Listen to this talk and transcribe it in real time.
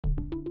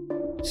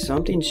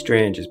Something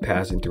strange is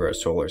passing through our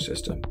solar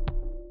system,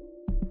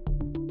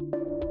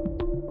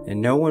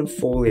 and no one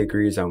fully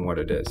agrees on what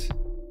it is.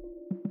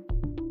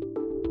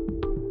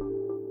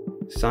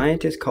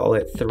 Scientists call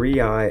it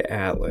 3-Eye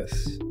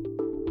Atlas,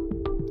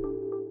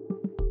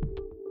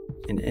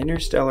 an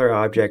interstellar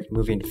object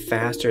moving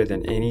faster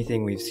than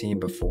anything we've seen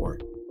before.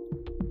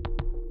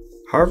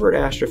 Harvard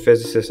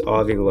astrophysicist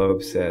Avi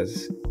Loeb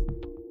says,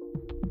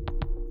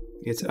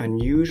 its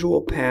unusual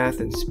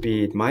path and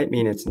speed might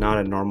mean it's not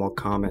a normal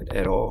comet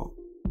at all.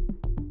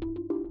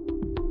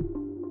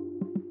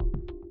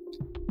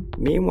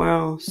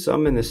 Meanwhile,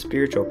 some in the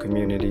spiritual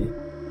community,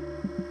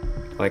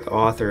 like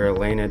author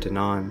Elena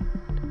Danaan,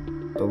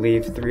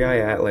 believe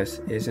 3-Eye Atlas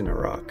isn't a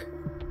rock,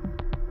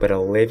 but a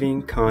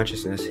living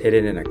consciousness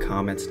hidden in a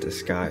comet's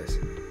disguise.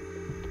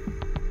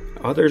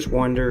 Others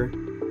wonder,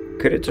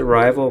 could its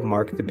arrival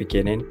mark the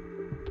beginning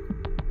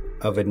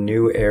of a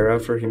new era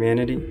for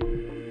humanity?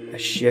 A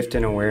shift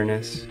in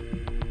awareness,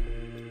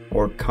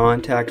 or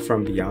contact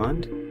from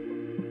beyond?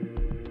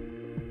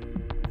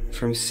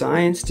 From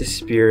science to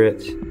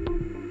spirit,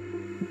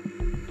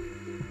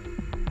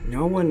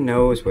 no one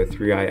knows what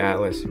 3-Eye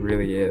Atlas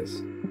really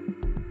is.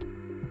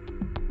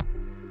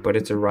 But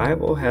its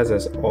arrival has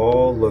us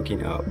all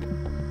looking up,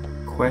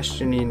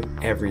 questioning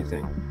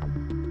everything.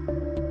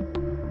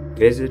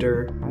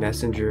 Visitor,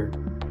 messenger,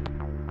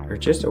 or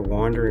just a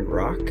wandering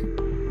rock?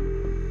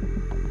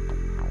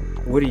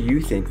 What do you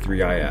think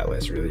 3-Eye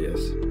Atlas really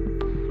is?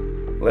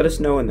 Let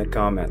us know in the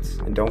comments,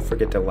 and don't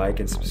forget to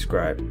like and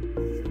subscribe.